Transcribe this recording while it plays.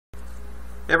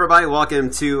Everybody, welcome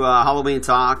to Halloween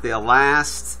Talk, the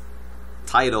last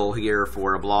title here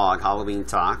for a blog, Halloween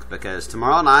Talk, because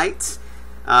tomorrow night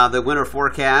the winter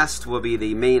forecast will be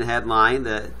the main headline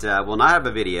that will not have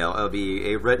a video. It will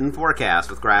be a written forecast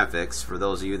with graphics for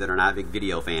those of you that are not big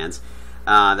video fans.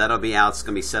 That'll be out. It's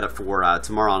going to be set up for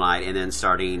tomorrow night, and then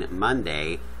starting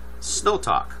Monday, Snow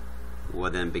Talk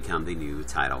will then become the new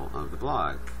title of the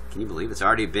blog. Can you believe it's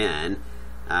already been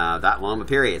that long of a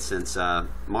period since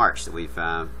March that we've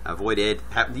avoided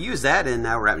having to use that, and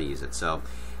now we're having to use it. So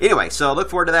anyway, so look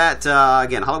forward to that.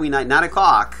 Again, Halloween night, 9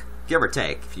 o'clock, give or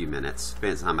take a few minutes.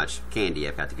 Depends on how much candy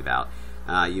I've got to give out.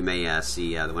 You may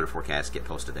see the winter forecast get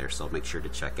posted there, so make sure to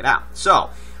check it out. So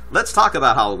let's talk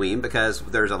about Halloween, because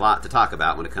there's a lot to talk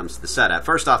about when it comes to the setup.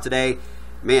 First off today,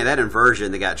 man, that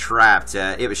inversion that got trapped,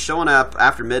 it was showing up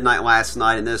after midnight last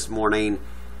night and this morning.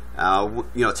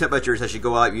 Temperatures as you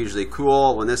go up usually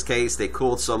cool. Well, in this case, they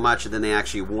cooled so much and then they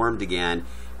actually warmed again,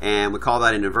 and we call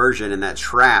that an inversion, and that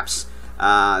traps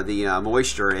the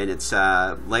moisture in its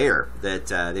layer that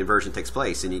the inversion takes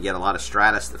place, and you get a lot of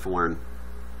stratus that form,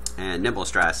 and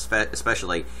nimbostratus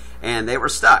especially, and they were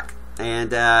stuck. And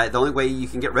the only way you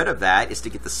can get rid of that is to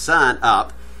get the sun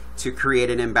up to create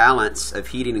an imbalance of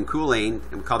heating and cooling,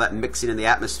 and we call that mixing in the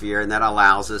atmosphere, and that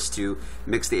allows us to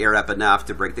mix the air up enough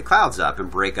to break the clouds up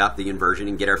and break up the inversion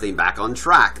and get everything back on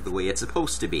track the way it's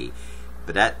supposed to be.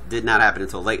 But that did not happen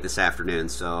until late this afternoon.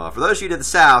 So for those of you to the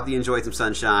south, you enjoyed some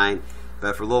sunshine,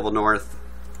 but for Louisville North,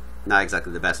 not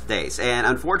exactly the best days. And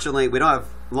unfortunately, we don't have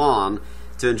long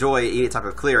to enjoy any type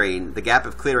of clearing. The gap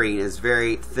of clearing is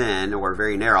very thin, or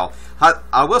very narrow.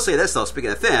 I will say this though,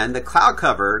 speaking of thin, the cloud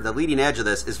cover, the leading edge of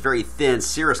this is very thin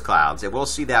cirrus clouds, and we'll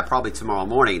see that probably tomorrow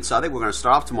morning. So I think we're going to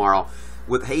start off tomorrow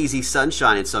with hazy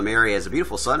sunshine in some areas, a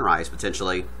beautiful sunrise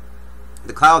potentially.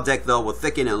 The cloud deck though will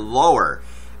thicken and lower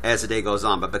as the day goes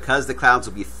on, but because the clouds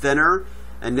will be thinner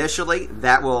initially,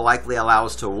 that will likely allow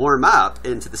us to warm up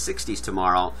into the 60s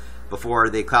tomorrow, before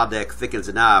the cloud deck thickens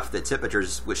enough that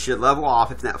temperatures which should level off,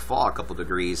 if not fall a couple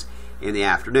degrees in the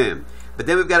afternoon. But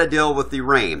then we've got to deal with the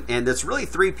rain, and there's really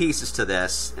three pieces to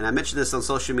this, and I mentioned this on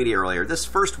social media earlier. This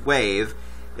first wave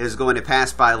is going to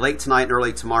pass by late tonight and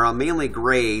early tomorrow, mainly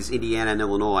graze Indiana and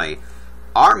Illinois.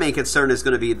 Our main concern is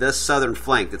going to be this southern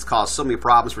flank that's caused so many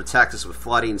problems for Texas with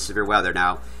flooding and severe weather.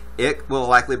 Now, it will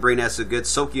likely bring us a good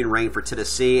soaking rain for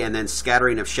Tennessee, and then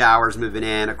scattering of showers moving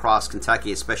in across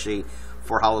Kentucky, especially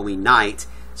for Halloween night.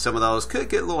 Some of those could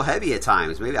get a little heavy at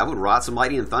times. Maybe I would rot some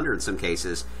lightning and thunder in some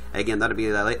cases. Again, that'll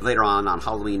be later on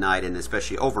Halloween night, and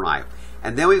especially overnight.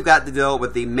 And then we've got to deal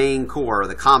with the main core,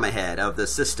 the comma head of the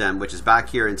system, which is back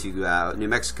here into New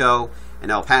Mexico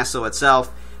and El Paso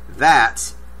itself.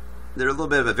 There's a little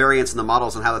bit of a variance in the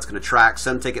models on how that's going to track.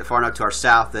 Some take it far enough to our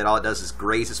south that all it does is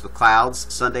graze us with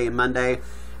clouds Sunday and Monday,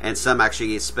 and some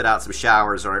actually spit out some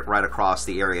showers right across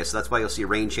the area. So that's why you'll see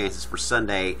rain chances for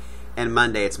Sunday and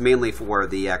Monday. It's mainly for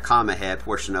the comma head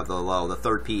portion of the low, the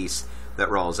third piece that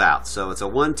rolls out. So it's a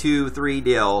 1, 2, 3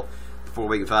 deal before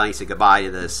we can finally say goodbye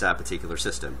to this particular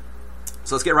system.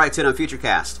 So let's get right to it on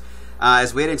Futurecast.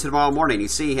 As we head into tomorrow morning, you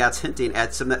see how it's hinting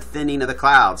at some of that thinning of the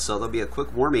clouds. So there'll be a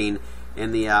quick warming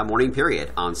in the morning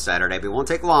period on Saturday, but it won't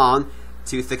take long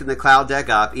to thicken the cloud deck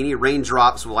up. Any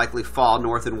raindrops will likely fall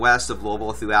north and west of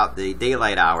Louisville throughout the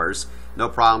daylight hours. No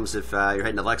problems if you're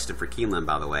heading to Lexington for Keeneland,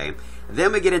 by the way.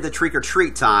 Then we get into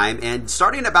trick-or-treat time, and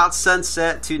starting about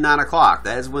sunset to 9 o'clock,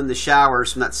 that is when the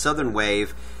showers from that southern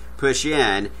wave push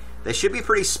in. They should be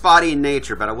pretty spotty in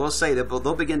nature, but I will say that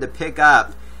they'll begin to pick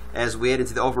up as we head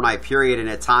into the overnight period, and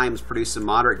at times produce some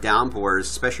moderate downpours,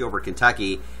 especially over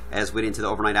Kentucky, as we head into the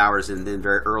overnight hours, and then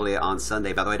very early on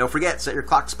Sunday. By the way, don't forget, set your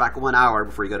clocks back 1 hour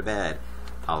before you go to bed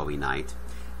Halloween night.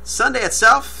 Sunday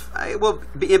itself, it will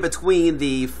be in between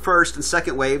the first and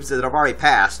second waves that have already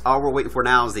passed. All we're waiting for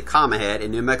now is the comma head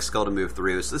in New Mexico to move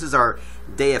through. So this is our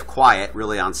day of quiet,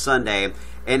 really, on Sunday.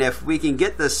 And if we can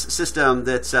get this system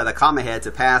that's the comma head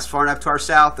to pass far enough to our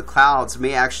south, the clouds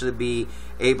may actually be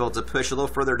able to push a little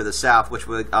further to the south, which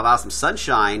would allow some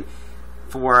sunshine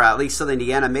for at least southern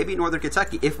Indiana, maybe northern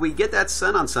Kentucky. If we get that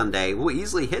sun on Sunday, we'll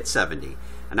easily hit 70.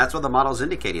 And that's what the model is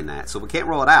indicating that. So we can't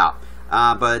rule it out.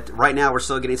 But right now we're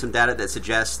still getting some data that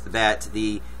suggests that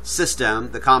the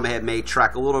system, the comma head, may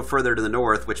track a little further to the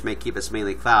north, which may keep us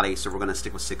mainly cloudy, so we're going to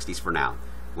stick with 60s for now.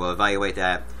 We'll evaluate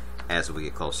that as we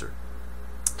get closer.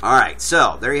 All right,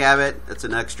 so there you have it. That's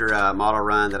an extra model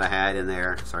run that I had in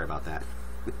there. Sorry about that.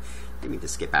 Didn't mean to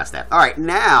skip past that. All right,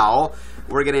 now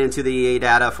we're getting into the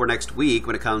data for next week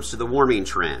when it comes to the warming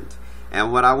trend.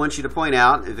 And what I want you to point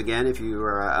out, if you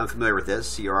are unfamiliar with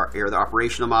this, the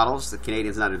operational models, the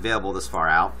Canadian's not available this far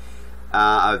out.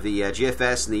 of the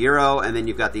GFS and the Euro, and then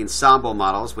you've got the ensemble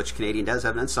models, which Canadian does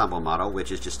have an ensemble model,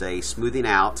 which is just a smoothing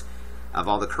out of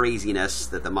all the craziness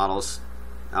that the models,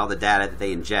 all the data that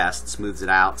they ingest, smooths it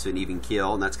out to an even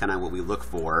keel, and that's kind of what we look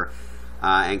for,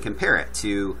 and compare it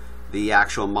to the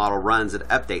actual model runs that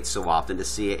updates so often to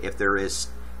see if there is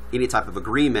any type of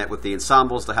agreement with the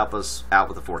ensembles to help us out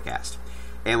with the forecast.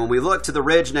 And when we look to the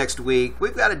ridge next week,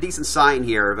 we've got a decent sign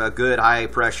here of a good high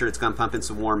pressure. It's going to pump in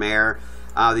some warm air.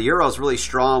 The Euro is really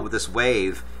strong with this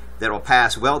wave that will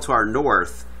pass well to our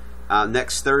north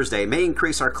next Thursday. It may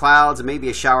increase our clouds and maybe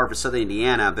a shower for southern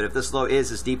Indiana, but if this low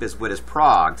is as deep as what is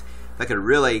progged, that could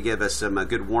really give us some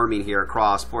good warming here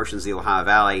across portions of the Ohio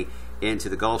Valley into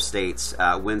the Gulf states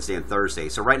Wednesday and Thursday.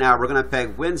 So right now we're going to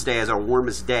peg Wednesday as our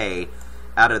warmest day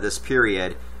out of this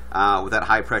period with that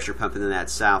high pressure pumping in that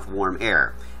south warm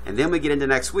air. And then we get into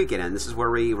next weekend, and this is where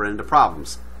we run into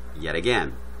problems yet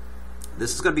again.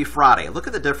 This is going to be Friday. Look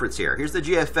at the difference here. Here's the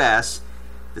GFS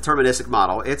deterministic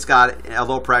model. It's got a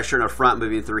low pressure and a front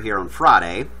moving through here on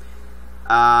Friday.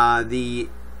 The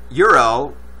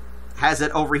Euro has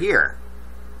it over here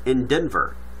in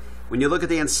Denver. When you look at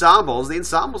the ensembles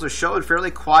are showing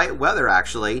fairly quiet weather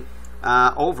actually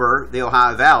over the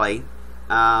Ohio Valley.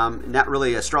 Not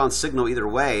really a strong signal either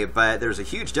way, but there's a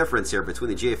huge difference here between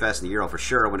the GFS and the Euro for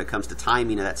sure when it comes to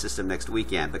timing of that system next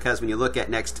weekend. Because when you look at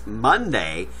next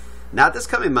Monday, not this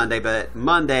coming Monday, but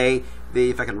Monday,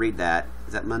 if I can read that,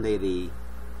 is that Monday the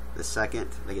 2nd?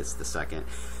 I think it's the 2nd.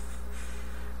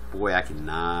 Boy, I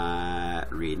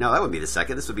cannot read. No, that wouldn't be the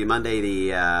 2nd. This would be Monday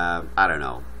the, I don't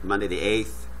know, Monday the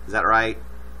 8th. Is that right?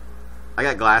 I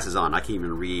got glasses on. I can't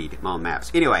even read my own maps.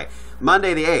 Anyway,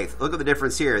 Monday the 8th. Look at the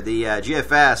difference here. The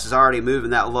GFS is already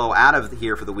moving that low out of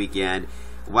here for the weekend,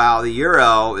 while the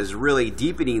Euro is really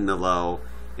deepening the low,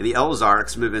 and the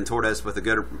Ozarks moving toward us with a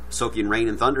good soaking rain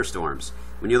and thunderstorms.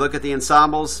 When you look at the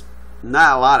ensembles,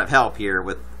 not a lot of help here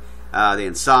with the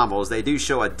ensembles. They do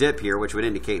show a dip here, which would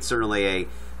indicate certainly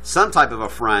some type of a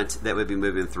front that would be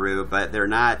moving through, but they're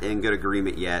not in good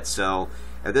agreement yet. So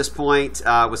at this point,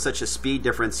 with such a speed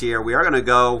difference here, we are going to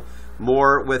go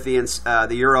more with the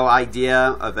Euro idea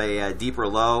of a deeper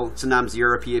low. Sometimes the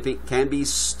Euro can be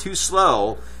too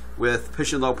slow with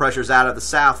pushing low pressures out of the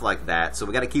south like that. So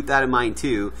we got to keep that in mind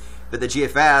too. But the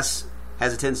GFS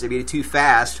has a tendency to be too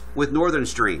fast with northern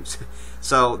streams.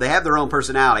 So they have their own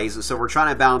personalities, and so we're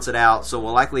trying to balance it out. So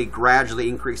we'll likely gradually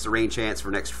increase the rain chance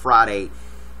for next Friday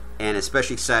and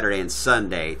especially Saturday and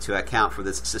Sunday to account for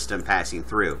this system passing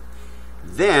through.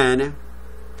 Then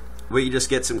we just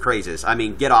get some crazes. I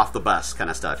mean, get off the bus kind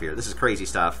of stuff here. This is crazy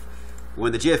stuff.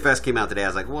 When the GFS came out today, I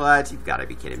was like, what? You've got to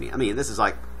be kidding me. I mean, this is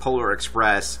like Polar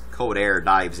Express cold air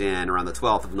dives in around the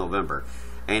 12th of November.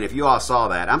 And if you all saw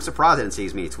that, I'm surprised I didn't see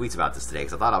as many tweets about this today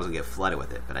because I thought I was going to get flooded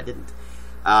with it, but I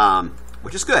didn't.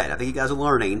 Which is good. I think you guys are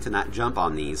learning to not jump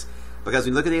on these. Because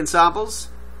when you look at the ensembles,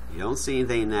 you don't see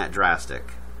anything that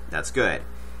drastic. That's good.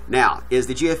 Now, is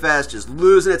the GFS just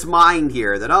losing its mind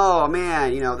here that, oh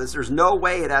man, there's no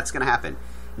way that's going to happen?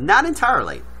 Not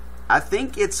entirely. I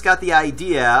think it's got the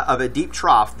idea of a deep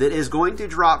trough that is going to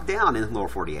drop down in the lower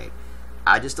 48.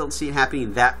 I just don't see it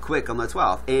happening that quick on the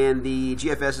 12th. And the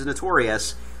GFS is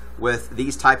notorious with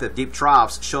these type of deep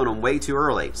troughs showing them way too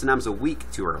early, sometimes a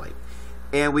week too early.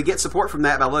 And we get support from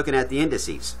that by looking at the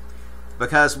indices.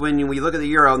 Because when we look at the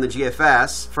Euro and the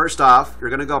GFS, first off, you're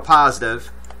going to go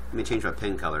positive. Let me change my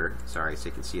pen color, sorry, so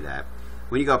you can see that.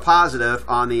 When you go positive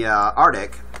on the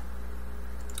Arctic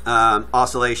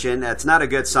oscillation, that's not a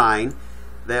good sign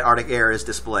that Arctic air is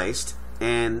displaced,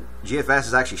 and GFS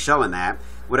is actually showing that.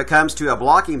 When it comes to a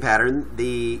blocking pattern,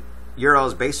 the Euro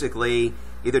is basically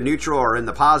either neutral or in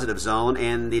the positive zone,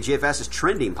 and the GFS is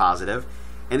trending positive.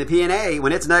 And the PNA,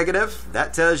 when it's negative,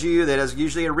 that tells you that there's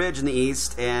usually a ridge in the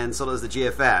east, and so does the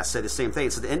GFS. Say the same thing.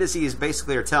 So the indices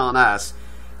basically are telling us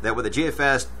that what the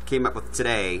GFS came up with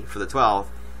today for the 12th,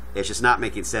 it's just not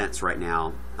making sense right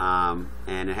now,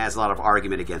 and it has a lot of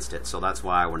argument against it. So that's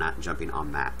why we're not jumping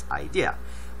on that idea.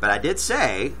 But I did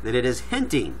say that it is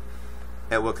hinting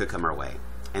at what could come our way.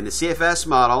 And the CFS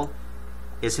model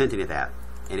is hinting at that,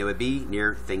 and it would be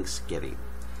near Thanksgiving.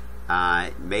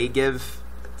 It may give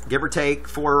or take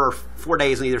 4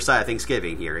 days on either side of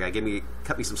Thanksgiving here. You gotta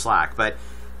cut me some slack. But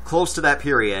close to that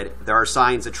period, there are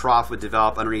signs a trough would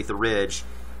develop underneath the ridge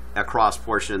across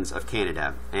portions of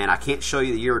Canada. And I can't show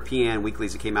you the European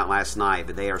weeklies that came out last night,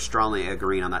 but they are strongly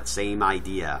agreeing on that same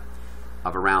idea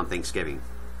of around Thanksgiving.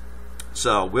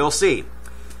 So we'll see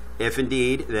if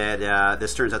indeed that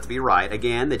this turns out to be right.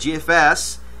 Again, the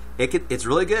GFS, it's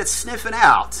really good at sniffing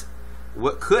out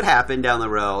what could happen down the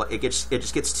road. It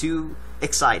just gets too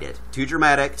excited, too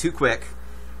dramatic, too quick,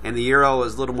 and the Euro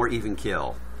is a little more even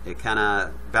kill. it kind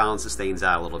of balances things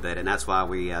out a little bit, and that's why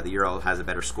the Euro has a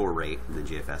better score rate than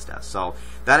GFS does. So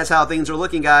that is how things are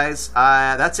looking, guys.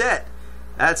 That's it.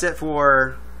 That's it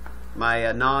for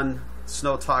my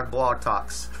non-Snow Talk blog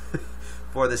talks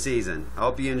for the season. I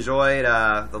hope you enjoyed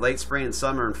the late spring and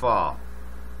summer and fall.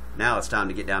 Now it's time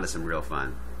to get down to some real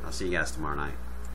fun. I'll see you guys tomorrow night.